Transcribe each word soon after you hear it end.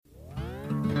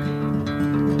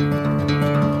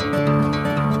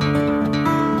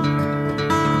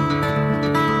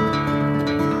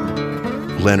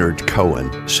Leonard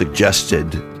Cohen,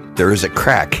 suggested there is a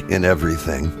crack in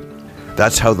everything.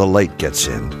 That's how the light gets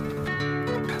in.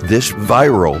 This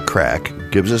viral crack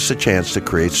gives us a chance to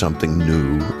create something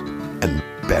new and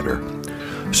better.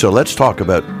 So let's talk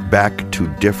about back to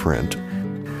different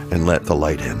and let the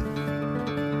light in.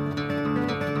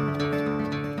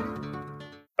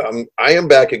 I am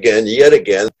back again, yet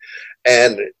again.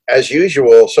 And as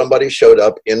usual, somebody showed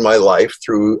up in my life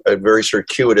through a very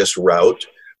circuitous route.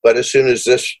 But as soon as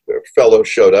this fellow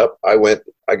showed up, I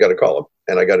got to call him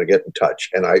and I got to get in touch.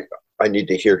 And I need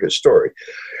to hear his story.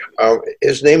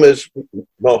 His name is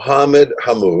Mohammed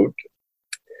Hammoud.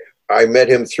 I met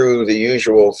him through the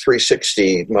usual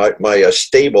 360, my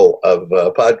stable of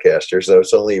podcasters. There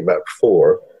was only about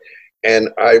 4. And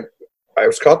I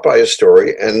was caught by his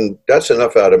story, and that's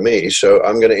enough out of me. So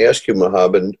I'm going to ask you,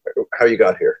 Mohammed, how you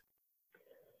got here.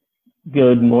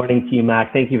 Good morning to you,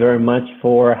 Mac. Thank you very much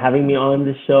for having me on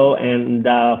the show and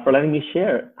for letting me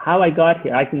share how I got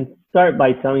here. I can start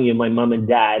by telling you my mom and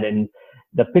dad, and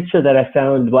the picture that I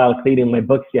found while cleaning my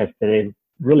books yesterday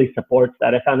really supports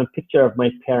that. I found a picture of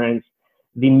my parents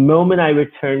the moment I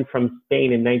returned from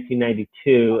Spain in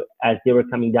 1992 as they were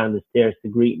coming down the stairs to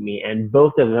greet me, and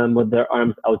both of them with their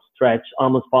arms outstretched,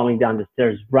 almost falling down the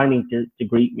stairs, running to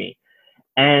greet me.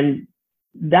 And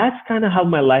that's kind of how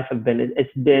my life has been.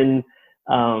 It's been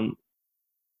a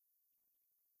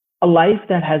life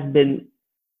that has been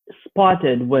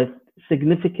spotted with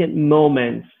significant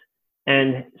moments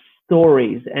and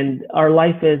stories, and our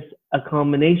life is a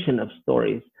combination of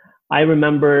stories. I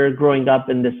remember growing up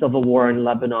in the civil war in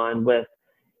Lebanon with,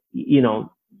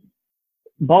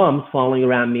 bombs falling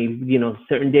around me.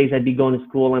 Certain days I'd be going to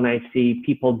school and I'd see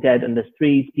people dead in the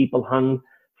streets, people hung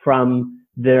from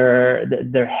their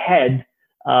head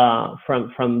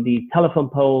from the telephone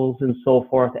poles and so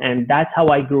forth. And that's how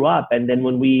I grew up. And then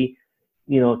when we,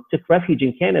 took refuge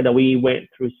in Canada, we went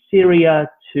through Syria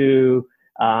to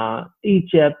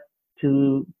Egypt,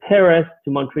 to Paris,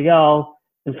 to Montreal,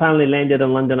 and finally landed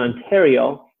in London,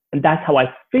 Ontario. And that's how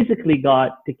I physically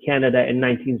got to Canada in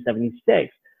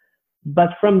 1976.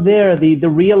 But from there, the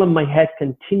reel in my head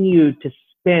continued to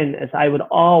spin as I would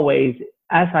always,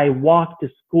 as I walked to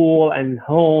school and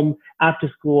home after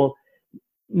school,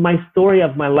 my story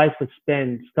of my life would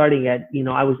spin, starting at,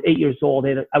 I was 8 years old.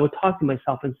 And I would talk to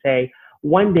myself and say,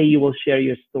 one day you will share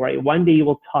your story. One day you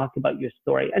will talk about your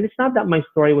story. And it's not that my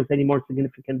story was any more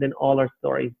significant than all our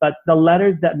stories, but the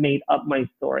letters that made up my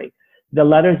story, the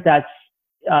letters that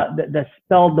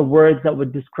spelled the words that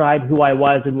would describe who I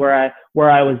was and where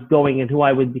I was going and who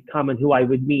I would become and who I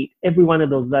would meet. Every one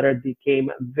of those letters became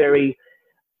a very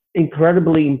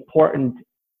incredibly important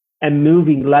and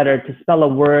moving letter to spell a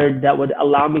word that would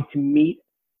allow me to meet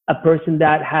a person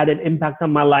that had an impact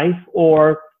on my life,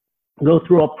 or go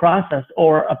through a process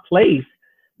or a place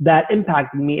that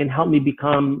impacted me and helped me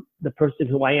become the person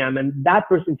who I am. And that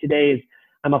person today is,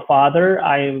 I'm a father.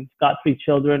 I've got 3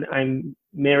 children. I'm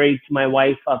married to my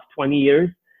wife of 20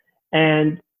 years.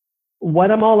 And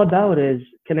what I'm all about is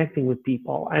connecting with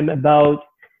people. I'm about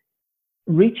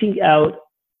reaching out,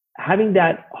 having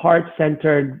that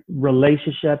heart-centered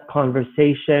relationship,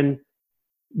 conversation,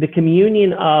 the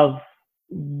communion of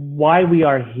why we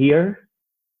are here,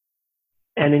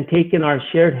 and in taking our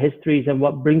shared histories and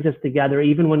what brings us together,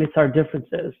 even when it's our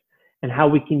differences, and how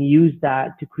we can use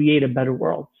that to create a better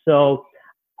world. So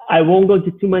I won't go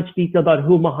into too much detail about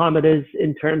who Mohammed is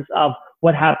in terms of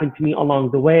what happened to me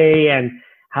along the way and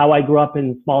how I grew up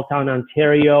in small town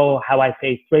Ontario, how I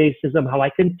faced racism, how I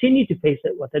continue to face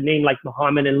it with a name like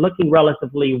Mohammed and looking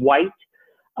relatively white.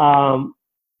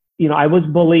 I was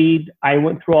bullied. I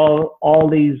went through all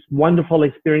these wonderful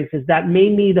experiences that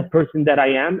made me the person that I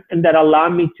am, and that allowed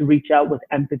me to reach out with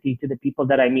empathy to the people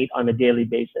that I meet on a daily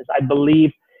basis. I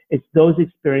believe it's those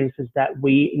experiences that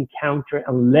we encounter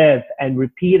and live and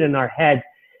repeat in our head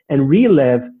and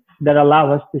relive that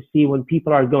allow us to see when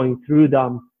people are going through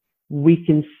them. We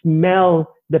can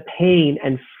smell the pain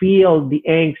and feel the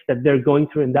angst that they're going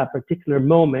through in that particular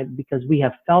moment, because we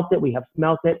have felt it, we have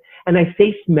smelt it. And I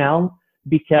say smell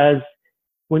because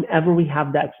whenever we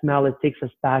have that smell, it takes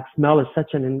us back. Smell is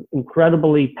such an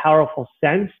incredibly powerful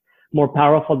sense, more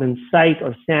powerful than sight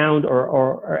or sound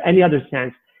or any other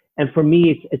sense. And for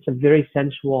me, it's a very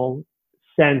sensual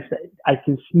sense. I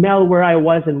can smell where I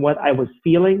was and what I was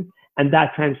feeling, and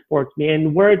that transports me.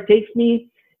 And where it takes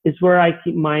me is where I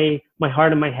keep my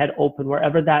heart and my head open,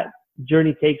 wherever that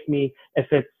journey takes me. If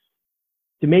it's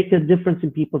to make a difference in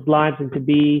people's lives and to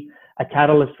be a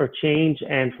catalyst for change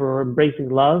and for embracing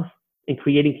love and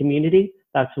creating community,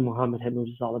 that's what Mohammed Hammoud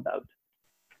is all about.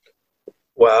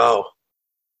 Wow.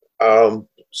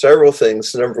 Several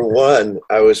things. Number one,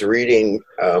 I was reading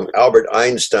Albert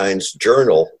Einstein's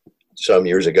journal some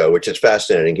years ago, which is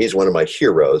fascinating. He's one of my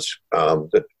heroes, a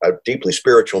deeply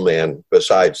spiritual man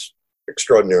besides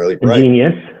extraordinarily bright.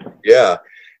 Genius. Yeah.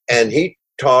 And he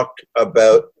talked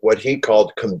about what he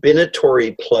called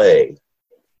combinatory play.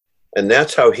 And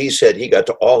that's how he said he got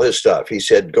to all his stuff. He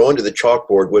said going to the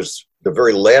chalkboard was the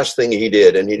very last thing he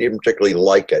did, and he didn't particularly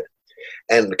like it.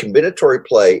 And the combinatory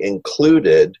play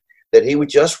included that he would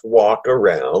just walk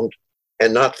around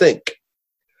and not think.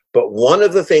 But one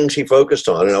of the things he focused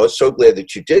on, and I was so glad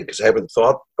that you did because I haven't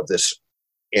thought of this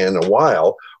in a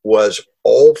while, was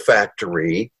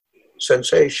olfactory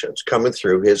sensations coming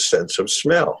through his sense of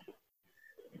smell.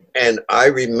 And I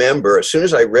remember as soon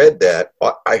as I read that,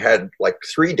 I had like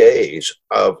 3 days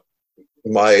of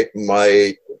my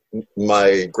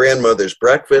grandmother's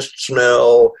breakfast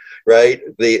smell, right?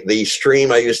 The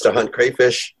stream I used to hunt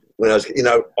crayfish when I was,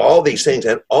 all these things,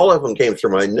 and all of them came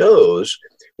through my nose,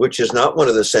 which is not one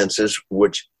of the senses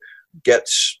which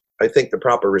gets, I think, the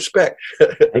proper respect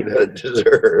that it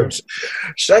deserves.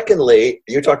 Secondly,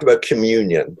 you talked about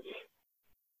communion.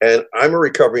 And I'm a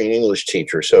recovering English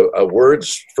teacher, so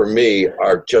words for me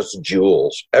are just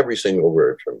jewels, every single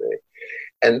word for me.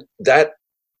 And that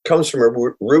comes from a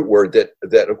root word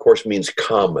that of course, means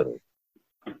common.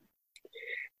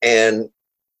 And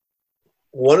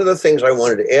one of the things I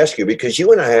wanted to ask you, because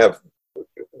you and I have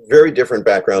very different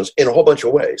backgrounds in a whole bunch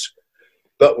of ways,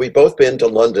 but we've both been to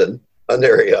London,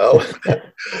 Ontario.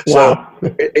 Wow.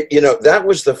 So, that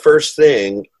was the first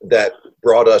thing that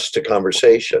brought us to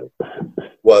conversation,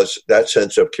 was that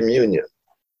sense of communion.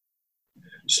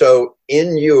 So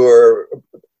in your,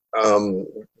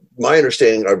 my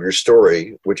understanding of your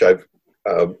story, which I've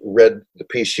read the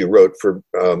piece you wrote for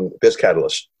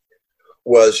BizCatalyst,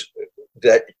 was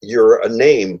that your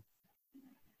name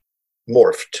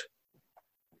morphed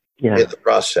in the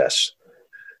process.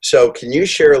 So can you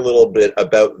share a little bit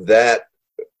about that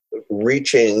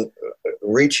reaching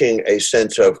a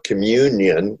sense of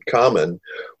communion, common,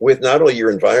 with not only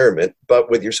your environment, but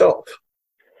with yourself?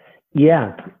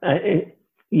 Yeah. And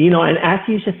as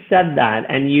you just said that,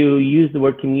 and you used the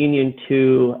word communion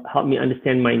to help me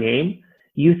understand my name,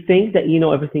 you think that you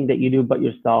know everything that you do but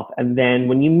yourself. And then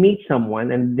when you meet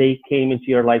someone and they came into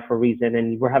your life for a reason,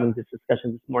 and we're having this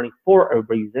discussion this morning for a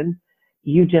reason,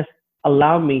 you just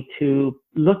allow me to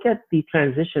look at the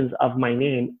transitions of my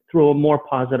name through a more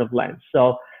positive lens.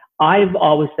 So I've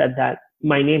always said that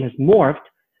my name has morphed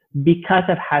because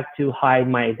I've had to hide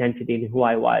my identity and who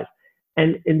I was.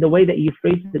 And in the way that you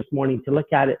phrased it this morning, to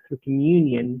look at it through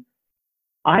communion,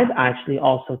 I've actually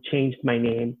also changed my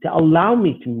name to allow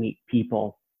me to meet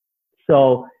people.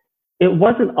 So it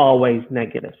wasn't always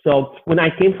negative. So when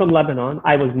I came from Lebanon,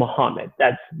 I was Mohammed.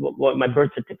 That's what my birth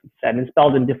certificate said, and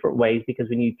spelled in different ways because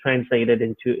when you translate it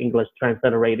into English,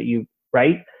 transliterate it,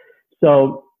 right?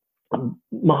 So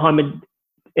Mohammed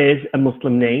is a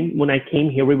Muslim name. When I came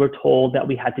here, we were told that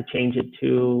we had to change it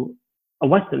to a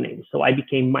Western name. So I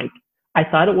became Mike. I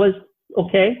thought it was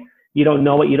okay. You don't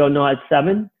know what you don't know at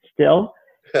 7 still.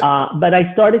 But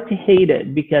I started to hate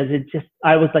it because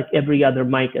I was like every other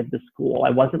Mike at the school. I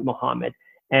wasn't Mohammed.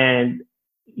 And,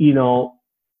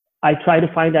 I tried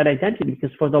to find that identity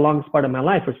because for the longest part of my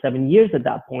life, for 7 years at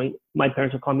that point, my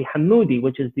parents would call me Hamoudi,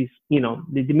 which is the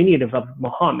diminutive of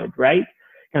Mohammed, right?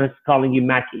 Kind of calling you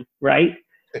Mackie, right?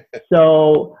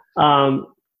 So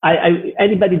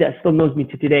anybody that still knows me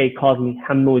to today calls me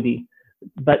Hamoudi.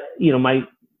 But, my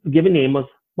given name was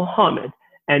Mohammed.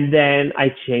 And then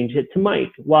I changed it to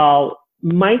Mike. Well,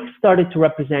 Mike started to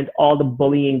represent all the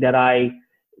bullying that I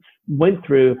went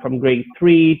through from grade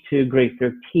 3 to grade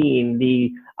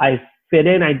 13. I fit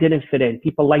in, I didn't fit in.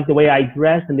 People liked the way I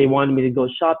dressed and they wanted me to go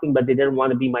shopping, but they didn't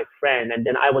want to be my friend. And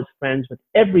then I was friends with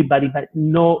everybody, but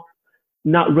not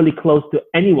really close to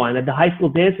anyone. At the high school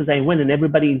dances, I went and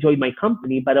everybody enjoyed my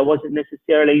company, but I wasn't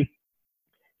necessarily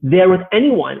there with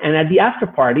anyone. And at the after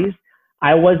parties,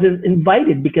 I wasn't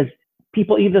invited because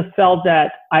people either felt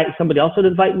that somebody else would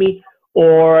invite me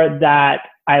or that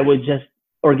I would just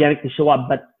organically show up.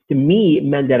 But to me, it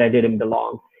meant that I didn't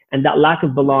belong. And that lack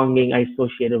of belonging I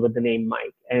associated with the name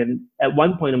Mike. And at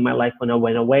one point in my life, when I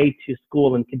went away to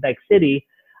school in Quebec City,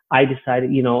 I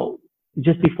decided,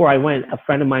 just before I went, a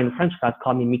friend of mine in French class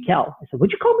called me Mikel. I said,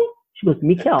 "What'd you call me?" She goes,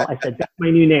 "Mikel." I said, "That's my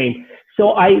new name."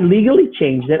 So I legally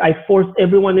changed it. I forced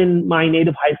everyone in my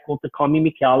native high school to call me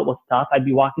Mikel. It was tough. I'd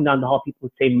be walking down the hall, people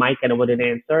would say Mike, and I wouldn't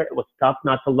answer. It was tough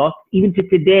not to look. Even to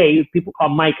today, if people call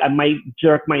Mike, I might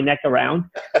jerk my neck around.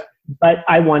 but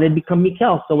I wanted to become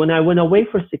Mikhail. So when I went away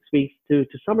for 6 weeks to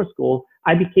summer school,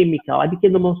 I became Mikhail. I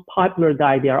became the most popular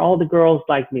guy there. All the girls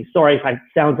liked me. Sorry if I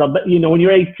sound, but you know, when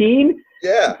you're 18,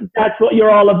 Yeah. that's what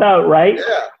you're all about, right?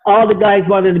 Yeah. All the guys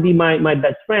wanted to be my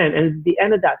best friend. And at the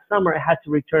end of that summer, I had to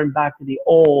return back to the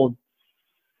old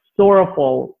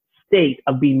sorrowful state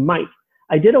of being Mike.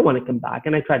 I didn't want to come back,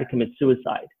 and I tried to commit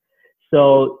suicide.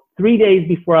 So 3 days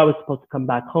before I was supposed to come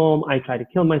back home, I tried to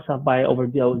kill myself by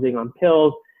overdosing on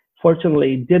pills.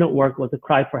 Fortunately, it didn't work. It was a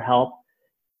cry for help.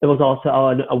 It was also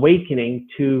an awakening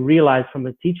to realize from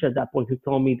a teacher at that point who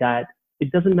told me that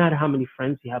it doesn't matter how many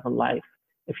friends you have in life.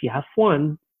 If you have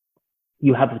one,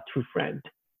 you have a true friend.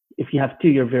 If you have two,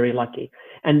 you're very lucky.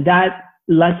 And that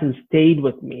lesson stayed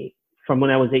with me from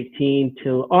when I was 18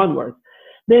 till onwards.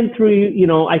 Then through, you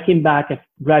know, I came back, I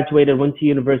graduated, went to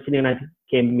university, and I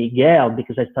became Miguel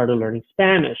because I started learning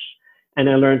Spanish. And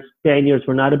I learned Spaniards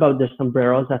were not about their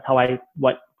sombreros. That's how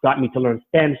what got me to learn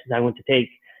Spanish is I went to take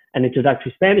an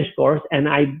introductory Spanish course, and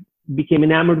I became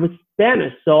enamored with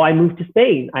Spanish. So I moved to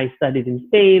Spain. I studied in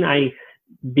Spain. I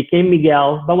became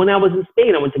Miguel. But when I was in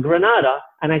Spain, I went to Granada,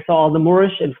 and I saw all the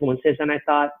Moorish influences, and I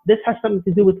thought, this has something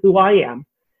to do with who I am.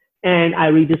 And I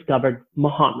rediscovered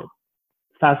Muhammad.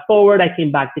 Fast forward, I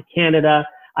came back to Canada.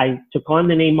 I took on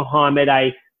the name Muhammad.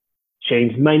 I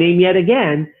changed my name yet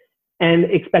again and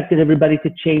expected everybody to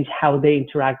change how they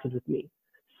interacted with me.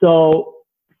 So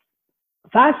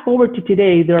fast forward to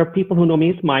today, there are people who know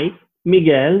me as Mike,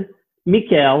 Miguel,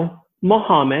 Mikhail,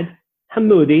 Muhammad,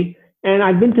 Hamoudi, and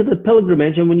I've been to the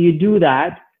pilgrimage. And when you do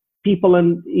that, people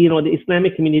in, you know, the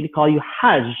Islamic community call you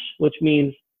Hajj, which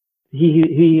means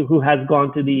he who has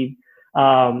gone to the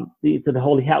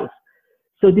holy house.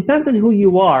 So it depends on who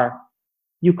you are.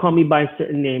 You call me by a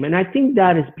certain name. And I think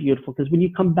that is beautiful because when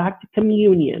you come back to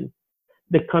communion,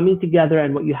 the coming together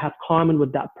and what you have common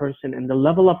with that person and the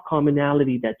level of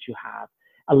commonality that you have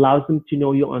allows them to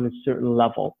know you on a certain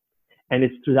level. And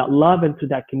it's through that love and through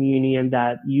that communion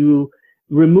that you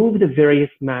remove the various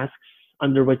masks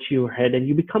under which you are hid and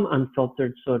you become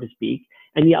unfiltered, so to speak,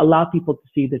 and you allow people to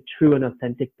see the true and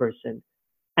authentic person.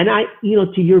 And I, you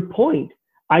know, to your point,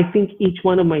 I think each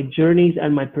one of my journeys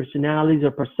and my personalities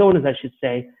or personas, I should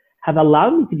say, have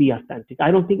allowed me to be authentic. I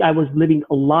don't think I was living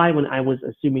a lie when I was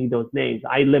assuming those names.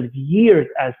 I lived years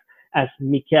as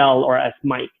Mikhail or as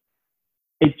Mike.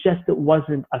 It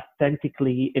wasn't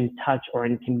authentically in touch or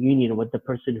in communion with the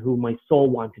person who my soul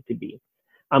wanted to be.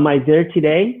 Am I there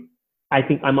today? I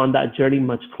think I'm on that journey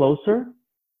much closer,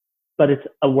 but it's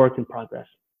a work in progress.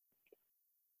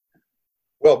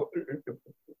 Well,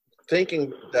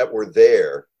 thinking that we're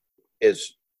there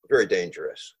is very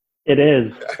dangerous. It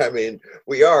is. I mean,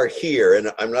 we are here,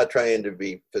 and I'm not trying to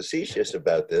be facetious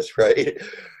about this, right?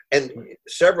 And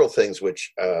several things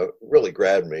which really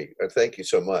grabbed me. Thank you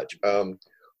so much.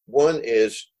 One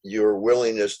is your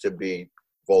willingness to be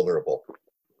vulnerable.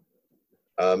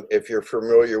 If you're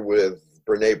familiar with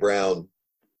Brene Brown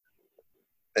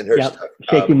and her stuff.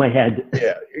 Shaking my head.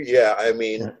 Yeah. I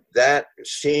mean, that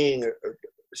seeing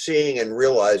and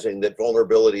realizing that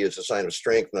vulnerability is a sign of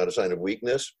strength, not a sign of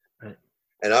weakness. Right.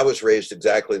 And I was raised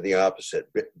exactly the opposite,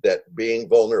 that being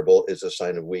vulnerable is a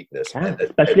sign of weakness.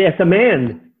 Especially as a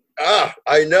man.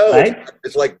 I know. Right?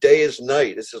 It's like day is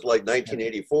night. This is like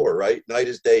 1984, right? Night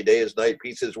is day is night,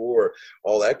 peace is war,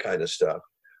 all that kind of stuff.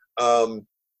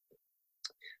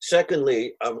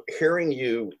 Secondly, I'm hearing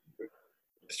you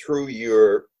through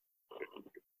your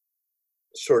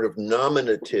sort of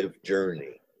nominative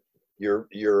journey.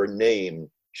 Your name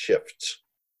shifts.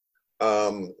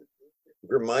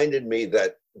 Reminded me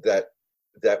that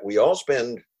we all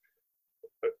spend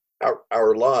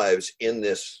our lives in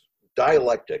this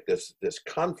dialectic, this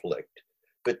conflict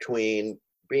between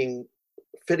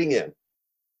fitting in.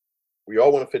 We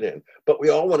all want to fit in, but we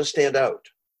all want to stand out.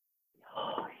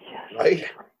 Oh, yes. Right?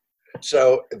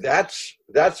 So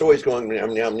that's always going meow,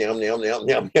 meow, meow, meow, meow,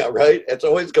 meow, meow, right? It's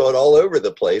always going all over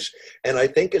the place. And I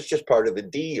think it's just part of the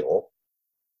deal.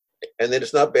 And then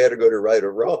it's not bad to go to right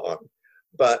or wrong.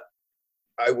 But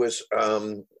I was,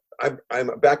 I'm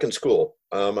back in school.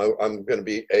 I'm going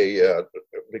to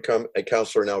become a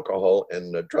counselor in alcohol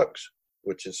and drugs,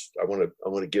 which is, I want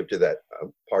to give to that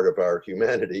part of our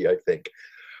humanity, I think.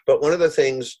 But one of the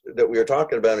things that we were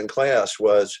talking about in class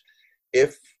was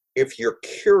if you're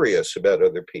curious about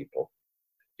other people,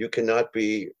 you cannot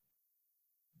be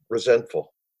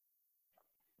resentful.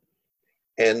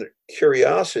 And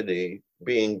curiosity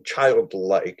being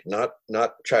childlike, not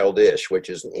childish, which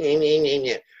is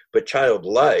but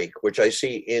childlike, which I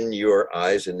see in your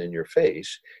eyes and in your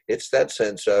face. It's that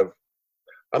sense of,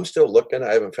 I'm still looking,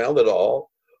 I haven't found it all.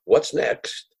 What's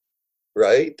next,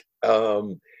 right?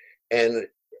 And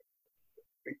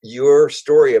your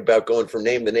story about going from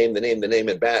name to name to name to name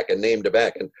and back and name to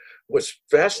back and was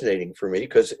fascinating for me,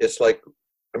 because it's like,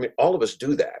 I mean, all of us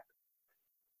do that.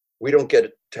 We don't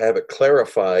get to have it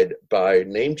clarified by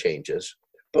name changes,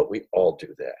 but we all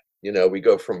do that. You know, we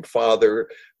go from father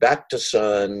back to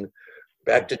son,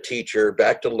 back to teacher,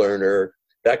 back to learner,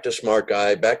 back to smart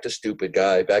guy, back to stupid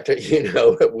guy, back to, you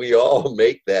know, we all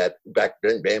make that back,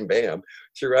 bam, bam, bam,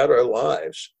 throughout our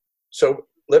lives. So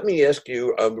let me ask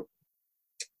you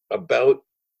about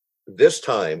this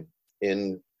time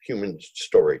in human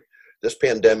story, this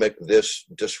pandemic, this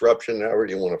disruption, however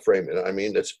you want to frame it. I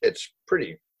mean, it's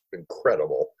pretty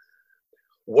incredible.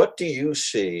 What do you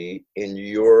see in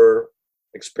your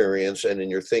experience and in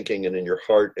your thinking and in your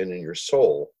heart and in your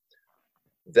soul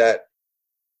that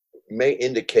may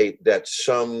indicate that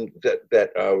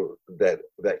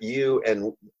that you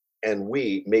and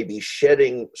we may be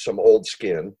shedding some old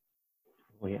skin,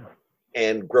 Oh, yeah.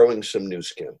 and growing some new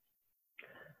skin?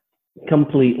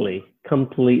 Completely.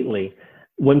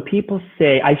 When people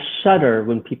say, I shudder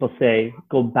when people say,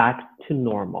 go back to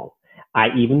normal. I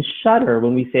even shudder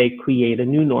when we say, create a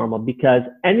new normal, because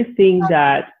anything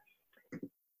that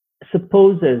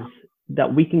supposes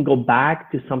that we can go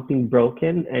back to something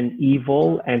broken and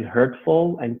evil and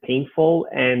hurtful and painful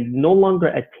and no longer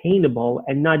attainable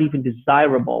and not even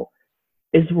desirable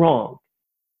is wrong,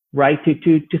 right?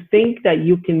 To think that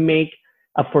you can make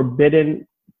a forbidden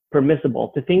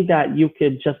permissible, to think that you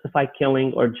could justify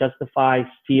killing or justify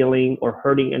stealing or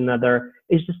hurting another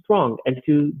is just wrong. And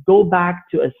to go back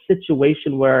to a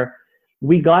situation where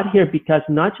we got here because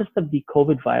not just of the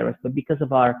COVID virus, but because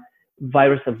of our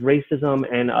virus of racism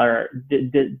and our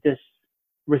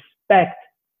disrespect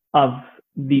of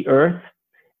the earth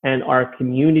and our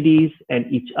communities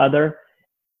and each other.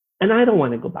 And I don't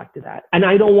want to go back to that. And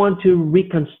I don't want to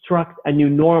reconstruct a new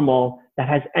normal that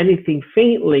has anything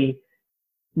faintly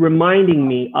reminding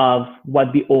me of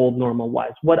what the old normal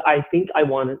was. What I think I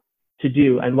wanted to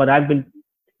do and what I've been,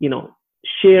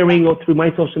 sharing through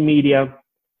my social media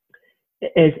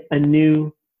is a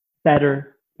new,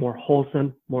 better, more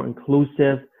wholesome, more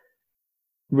inclusive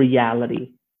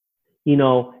reality.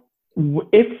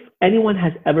 If anyone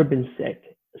has ever been sick,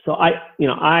 so I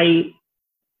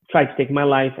tried to take my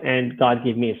life and God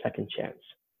gave me a second chance.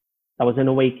 That was an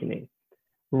awakening.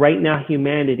 Right now,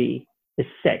 humanity is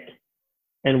sick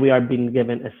and we are being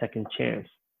given a second chance.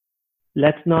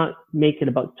 Let's not make it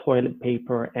about toilet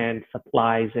paper and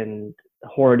supplies and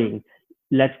hoarding.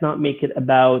 Let's not make it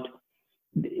about,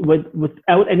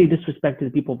 without any disrespect to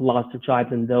the people who've lost their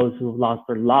jobs and those who have lost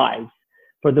their lives,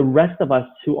 for the rest of us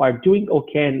who are doing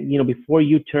okay. And, before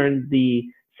you turned the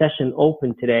session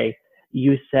open today,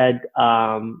 you said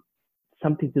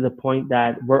something to the point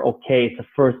that we're okay. It's a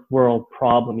first world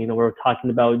problem. We were talking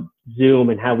about Zoom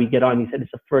and how we get on. You said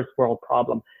it's a first world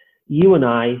problem. You and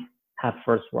I have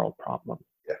first world problems.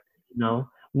 Yeah.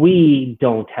 We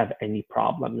don't have any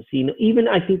problems. Even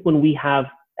I think when we have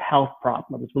health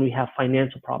problems, when we have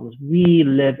financial problems, we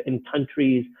live in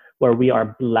countries where we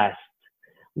are blessed,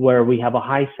 where we have a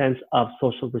high sense of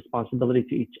social responsibility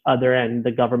to each other and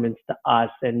the governments to us,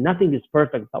 and nothing is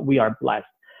perfect, but we are blessed.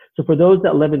 So for those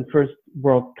that live in first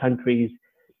world countries,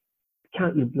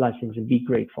 count your blessings and be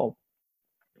grateful.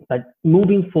 But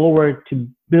moving forward to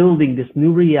building this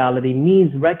new reality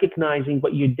means recognizing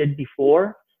what you did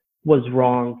before was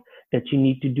wrong, that you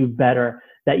need to do better,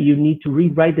 that you need to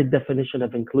rewrite the definition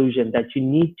of inclusion, that you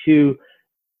need to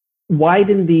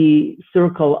widen the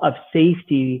circle of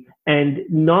safety and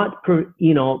not,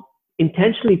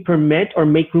 intentionally permit or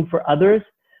make room for others,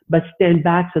 but stand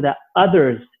back so that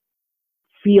others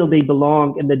feel they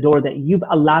belong in the door that you've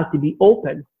allowed to be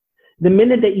open. The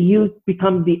minute that you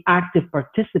become the active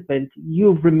participant,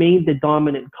 you've remained the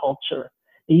dominant culture.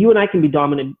 And you and I can be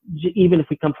dominant even if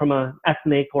we come from an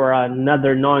ethnic or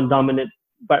another non-dominant,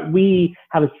 but we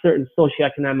have a certain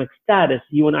socioeconomic status.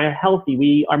 You and I are healthy.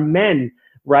 We are men,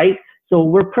 right? So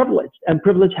we're privileged, and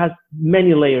privilege has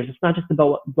many layers. It's not just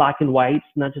about black and white. It's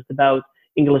not just about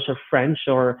English or French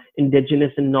or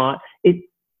indigenous and not.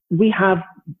 We have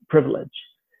privilege.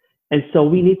 And so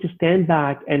we need to stand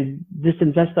back and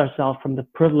disinvest ourselves from the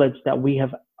privilege that we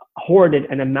have hoarded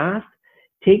and amassed,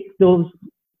 take those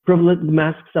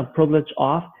masks of privilege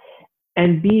off,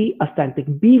 and be authentic,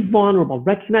 be vulnerable,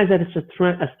 recognize that it's a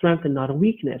strength and not a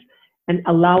weakness, and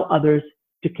allow others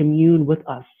to commune with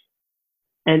us.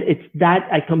 And it's that,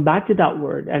 I come back to that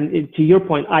word. And to your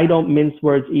point, I don't mince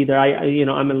words either.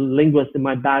 I'm a linguist in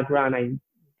my background. I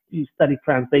study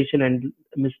translation and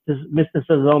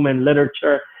mysticism and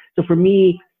literature. So for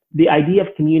me, the idea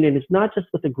of communion is not just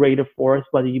with a greater force,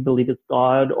 whether you believe it's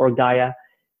God or Gaia.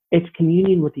 it's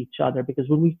communion with each other. Because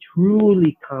when we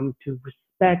truly come to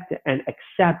respect and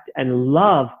accept and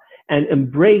love and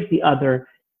embrace the other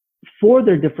for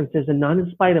their differences and not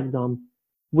in spite of them,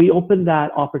 we open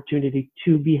that opportunity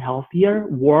to be healthier,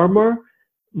 warmer,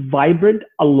 vibrant,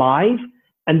 alive.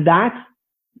 And that's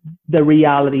the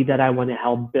reality that I want to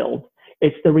help build.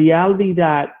 It's the reality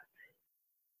that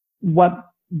what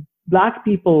Black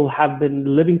people have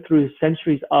been living through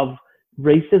centuries of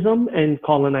racism and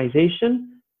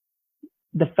colonization,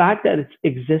 the fact that it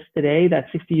exists today, that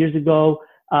 60 years ago,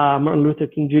 Martin Luther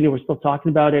King Jr. was still talking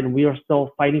about it, and we are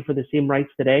still fighting for the same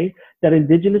rights today, that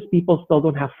Indigenous people still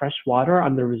don't have fresh water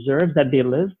on their reserves, that they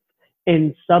live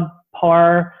in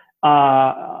subpar,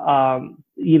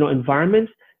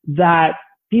 environments, that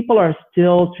people are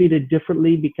still treated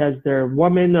differently because they're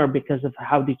women or because of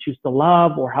how they choose to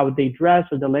love or how they dress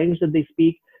or the language that they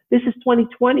speak. This is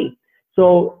 2020.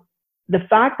 So the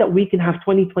fact that we can have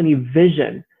 2020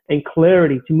 vision and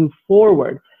clarity to move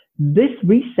forward, this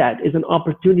reset is an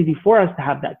opportunity for us to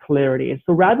have that clarity. And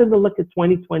so rather than look at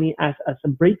 2020 as a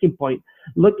breaking point,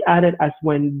 look at it as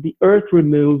when the earth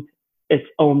removed its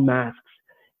own masks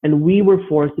and we were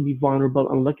forced to be vulnerable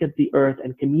and look at the earth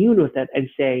and commune with it and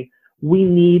say, we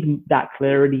need that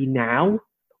clarity now.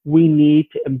 We need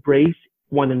to embrace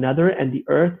one another and the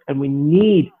earth, and we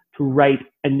need to write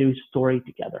a new story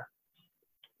together.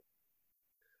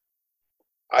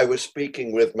 I was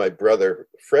speaking with my brother,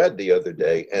 Fred, the other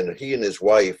day, and he and his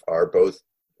wife are both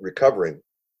recovering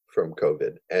from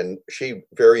COVID. And she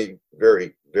very,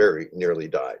 very, very nearly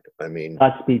died. I mean,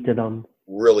 Godspeed to them.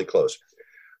 Really close.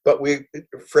 But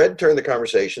Fred turned the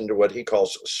conversation to what he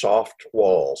calls soft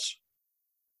walls.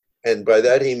 And by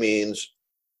that, he means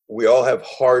we all have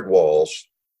hard walls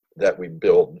that we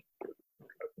build,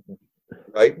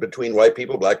 right? Between white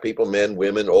people, Black people, men,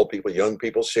 women, old people, young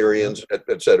people, Syrians, et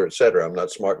cetera, et cetera. I'm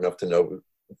not smart enough to know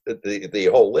the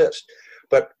whole list.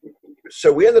 But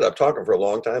so we ended up talking for a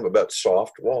long time about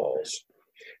soft walls.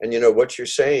 And what you're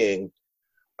saying,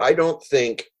 I don't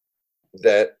think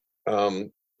that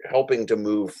helping to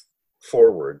move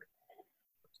forward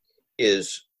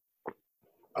is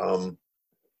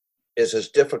as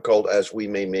difficult as we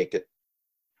may make it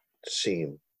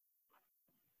seem.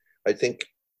 I think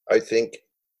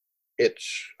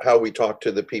it's how we talk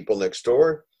to the people next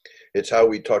door. It's how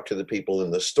we talk to the people in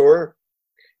the store.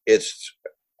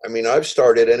 I've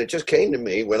started, and it just came to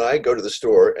me when I go to the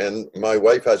store, and my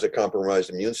wife has a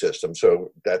compromised immune system,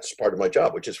 so that's part of my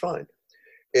job, which is fine,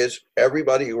 is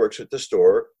everybody who works at the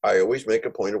store, I always make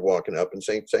a point of walking up and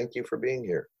saying, thank you for being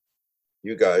here.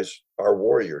 You guys are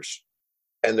warriors.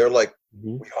 And they're like,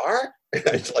 we are?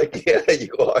 It's like, yeah,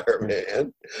 you are,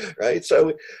 man. Right?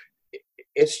 So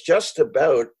it's just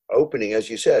about opening, as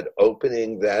you said,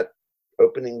 opening that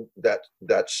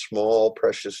small,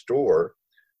 precious door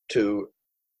to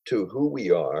who we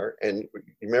are. And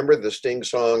remember the Sting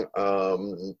song,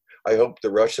 I hope the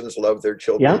Russians love their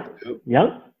children too.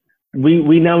 Yeah.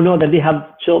 We now know that they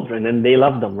have children and they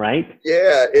love them, right?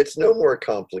 Yeah, it's no more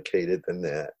complicated than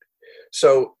that.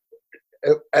 So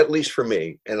at least for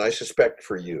me, and I suspect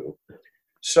for you.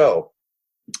 So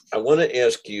I want to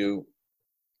ask you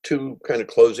two kind of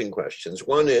closing questions.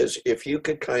 One is, if you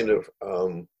could kind of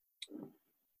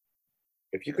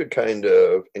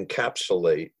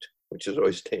encapsulate, which is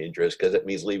always dangerous because it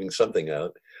means leaving something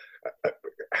out,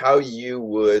 how you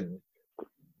would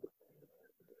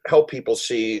help people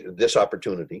see this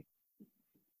opportunity.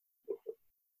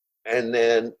 And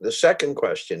then the second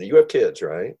question, you have kids,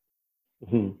 right?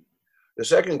 Mm-hmm. The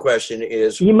second question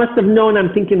is... You must have known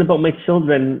I'm thinking about my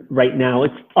children right now.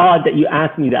 It's odd that you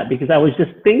asked me that because I was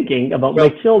just thinking about my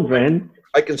children.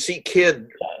 I can see kids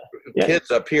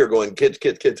up here going, kids.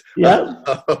 Yeah.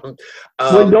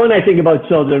 When don't I think about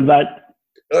children, but...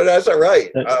 No, that's all right.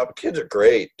 Kids are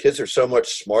great. Kids are so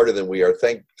much smarter than we are.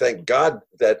 Thank God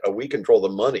that we control the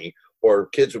money, or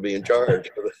kids would be in charge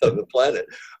of the planet.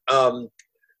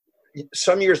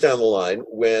 Some years down the line,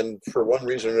 when for one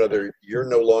reason or another you're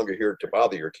no longer here to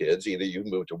bother your kids, either you've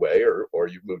moved away or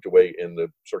you've moved away in the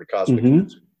sort of cosmic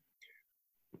sense,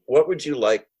 what would you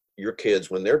like your kids,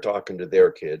 when they're talking to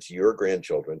their kids, your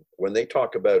grandchildren, when they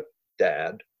talk about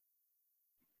dad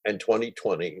and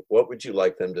 2020, what would you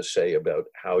like them to say about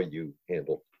how you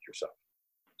handled yourself?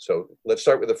 So let's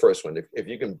start with the first one. If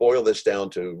you can boil this down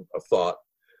to a thought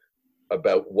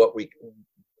about what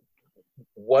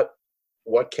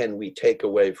can we take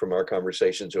away from our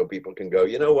conversation so people can go,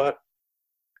 you know what?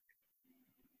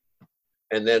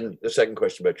 And then the second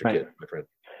question about your kid, my friend.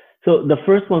 So the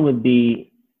first one would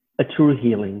be a true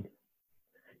healing.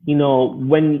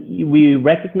 When we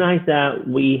recognize that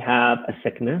we have a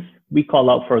sickness, we call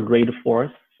out for a greater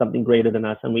force, something greater than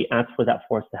us, and we ask for that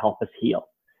force to help us heal.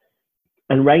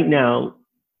 And right now,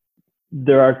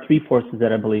 there are three forces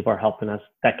that I believe are helping us,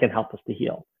 that can help us to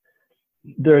heal.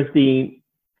 There's the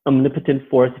omnipotent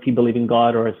force, if you believe in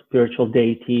God or a spiritual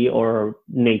deity or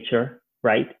nature,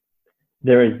 right?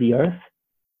 There is the earth.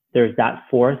 There's that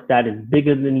force that is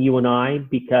bigger than you and I,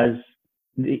 because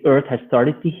the earth has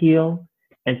started to heal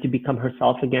and to become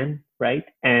herself again, right?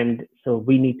 And so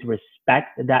we need to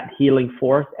respect that healing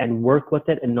force and work with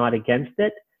it and not against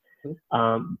it,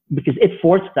 because it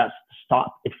forced us to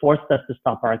stop. It forced us to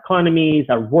stop our economies,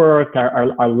 our work,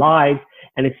 our lives.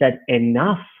 And it said,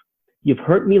 enough. You've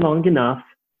hurt me long enough.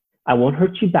 I won't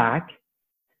hurt you back,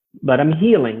 but I'm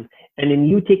healing. And in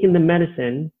you taking the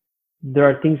medicine, there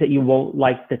are things that you won't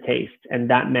like to taste. And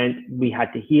that meant we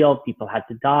had to heal. People had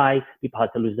to die. People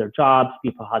had to lose their jobs.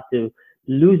 People had to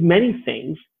lose many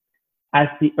things as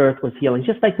the earth was healing.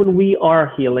 Just like when we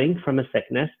are healing from a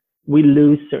sickness, we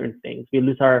lose certain things. We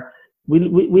lose our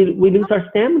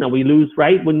stamina. We lose,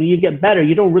 right? When you get better,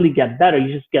 you don't really get better.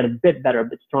 You just get a bit better, a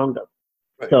bit stronger.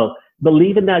 Right. So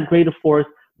believe in that greater force,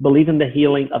 believe in the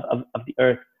healing of the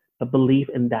earth, but believe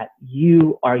in that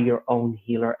you are your own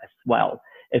healer as well.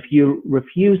 If you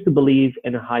refuse to believe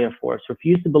in a higher force,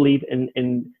 refuse to believe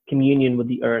in communion with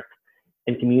the earth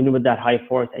and communion with that higher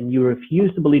force, and you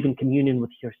refuse to believe in communion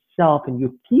with yourself, and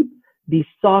you keep these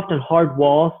soft and hard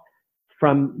walls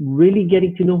from really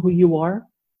getting to know who you are,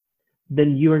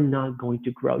 then you're not going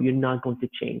to grow. You're not going to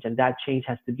change. And that change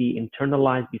has to be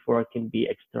internalized before it can be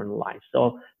externalized.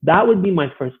 So that would be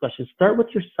my first question. Start with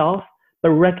yourself, but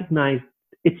recognize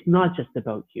it's not just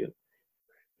about you.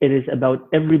 It is about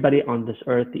everybody on this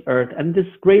earth, the earth, and this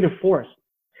greater force.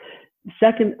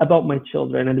 Second, about my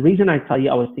children. And the reason I tell you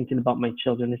I was thinking about my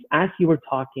children is as you were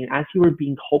talking, as you were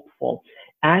being hopeful,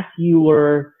 as you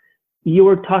were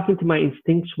talking to my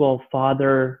instinctual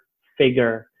father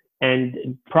figure,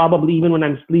 and probably even when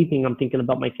I'm sleeping, I'm thinking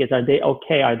about my kids. Are they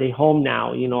okay? Are they home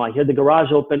now? You know, I hear the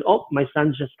garage open. Oh, my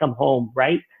son's just come home,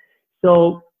 right?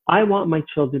 So I want my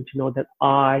children to know that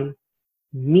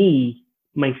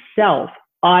myself,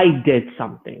 I did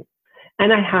something.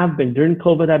 And I have been. During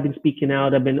COVID, I've been speaking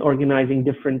out. I've been organizing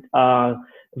different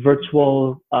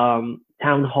virtual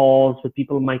town halls with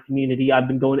people in my community. I've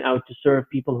been going out to serve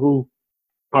people who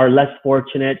are less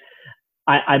fortunate.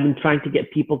 I've been trying to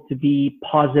get people to be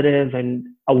positive and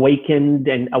awakened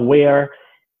and aware.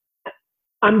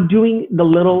 I'm doing the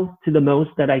little to the most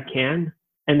that I can,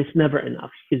 and it's never enough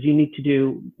because you need to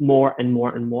do more and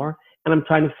more and more. And I'm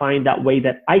trying to find that way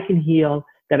that I can heal,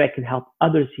 that I can help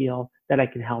others heal, that I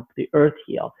can help the earth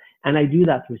heal. And I do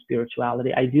that through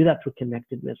spirituality. I do that through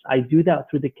connectedness. I do that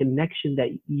through the connection that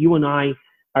you and I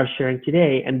are sharing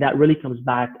today. And that really comes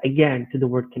back again to the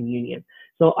word communion.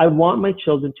 So I want my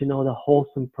children to know the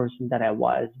wholesome person that I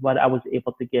was, what I was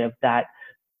able to give that.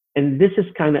 And this is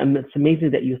it's amazing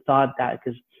that you thought that,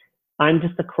 because I'm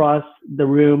just across the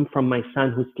room from my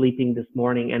son who's sleeping this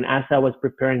morning. And as I was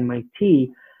preparing my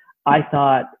tea, I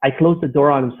thought, I closed the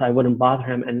door on him so I wouldn't bother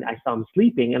him, and I saw him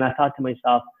sleeping. And I thought to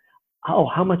myself, oh,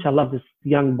 how much I love this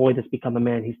young boy that's become a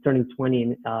man. He's turning 20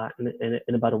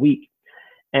 in about a week.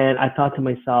 And I thought to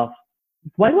myself,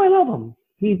 why do I love him?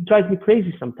 He drives me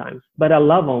crazy sometimes, but I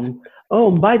love him. Oh,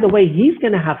 by the way, he's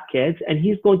going to have kids, and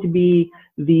he's going to be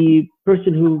the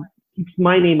person who keeps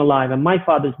my name alive and my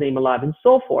father's name alive and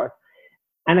so forth.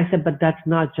 And I said, but that's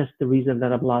not just the reason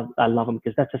that I love him,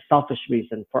 because that's a selfish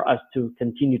reason for us to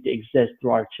continue to exist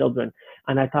through our children.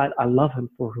 And I thought, I love him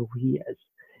for who he is.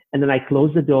 And then I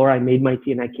closed the door, I made my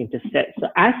tea, and I came to sit. So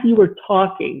as you were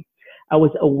talking, I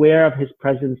was aware of his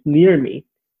presence near me.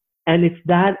 And it's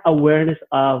that awareness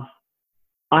of,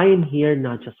 I am here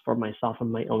not just for myself and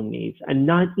my own needs, and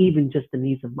not even just the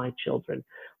needs of my children.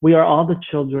 We are all the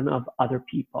children of other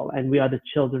people, and we are the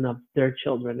children of their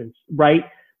children, and right?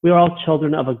 We are all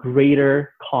children of a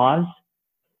greater cause.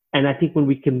 And I think when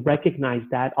we can recognize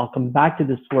that, I'll come back to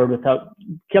this word without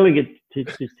killing it to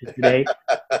today,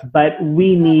 but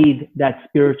we need that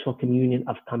spiritual communion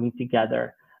of coming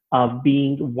together, of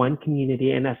being one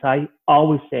community. And as I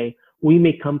always say, we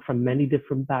may come from many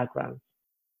different backgrounds,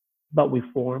 but we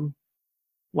form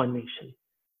one nation,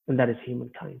 and that is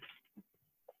humankind.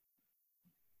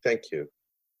 Thank you,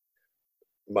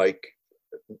 Mike,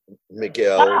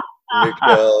 Miguel,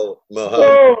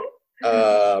 Mohammed,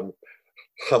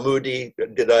 Hamoudi.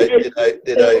 Did I?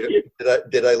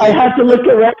 I have to look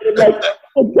around and like,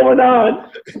 what's going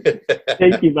on?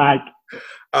 Thank you, Mike.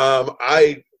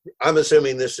 I'm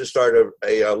assuming this is the start of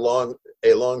a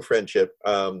long friendship.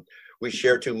 We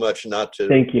share too much not to.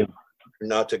 Thank you.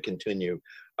 Not to continue.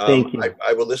 Thank you.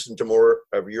 I will listen to more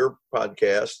of your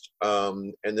podcast,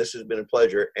 and this has been a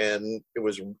pleasure. And it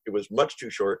was much too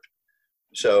short,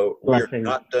 so we're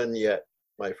not done yet,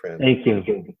 my friend. Thank you.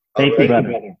 Thank you,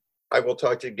 brother. I will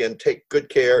talk to you again. Take good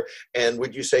care, and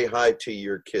would you say hi to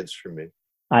your kids for me?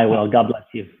 I will. God bless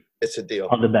you. It's a deal.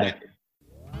 All the best.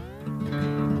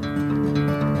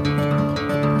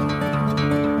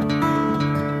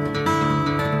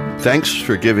 Thanks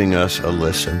for giving us a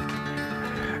listen.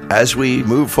 As we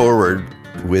move forward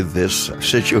with this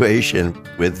situation,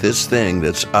 with this thing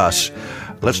that's us,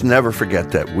 let's never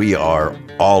forget that we are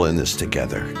all in this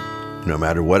together. No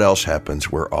matter what else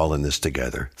happens, we're all in this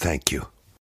together. Thank you.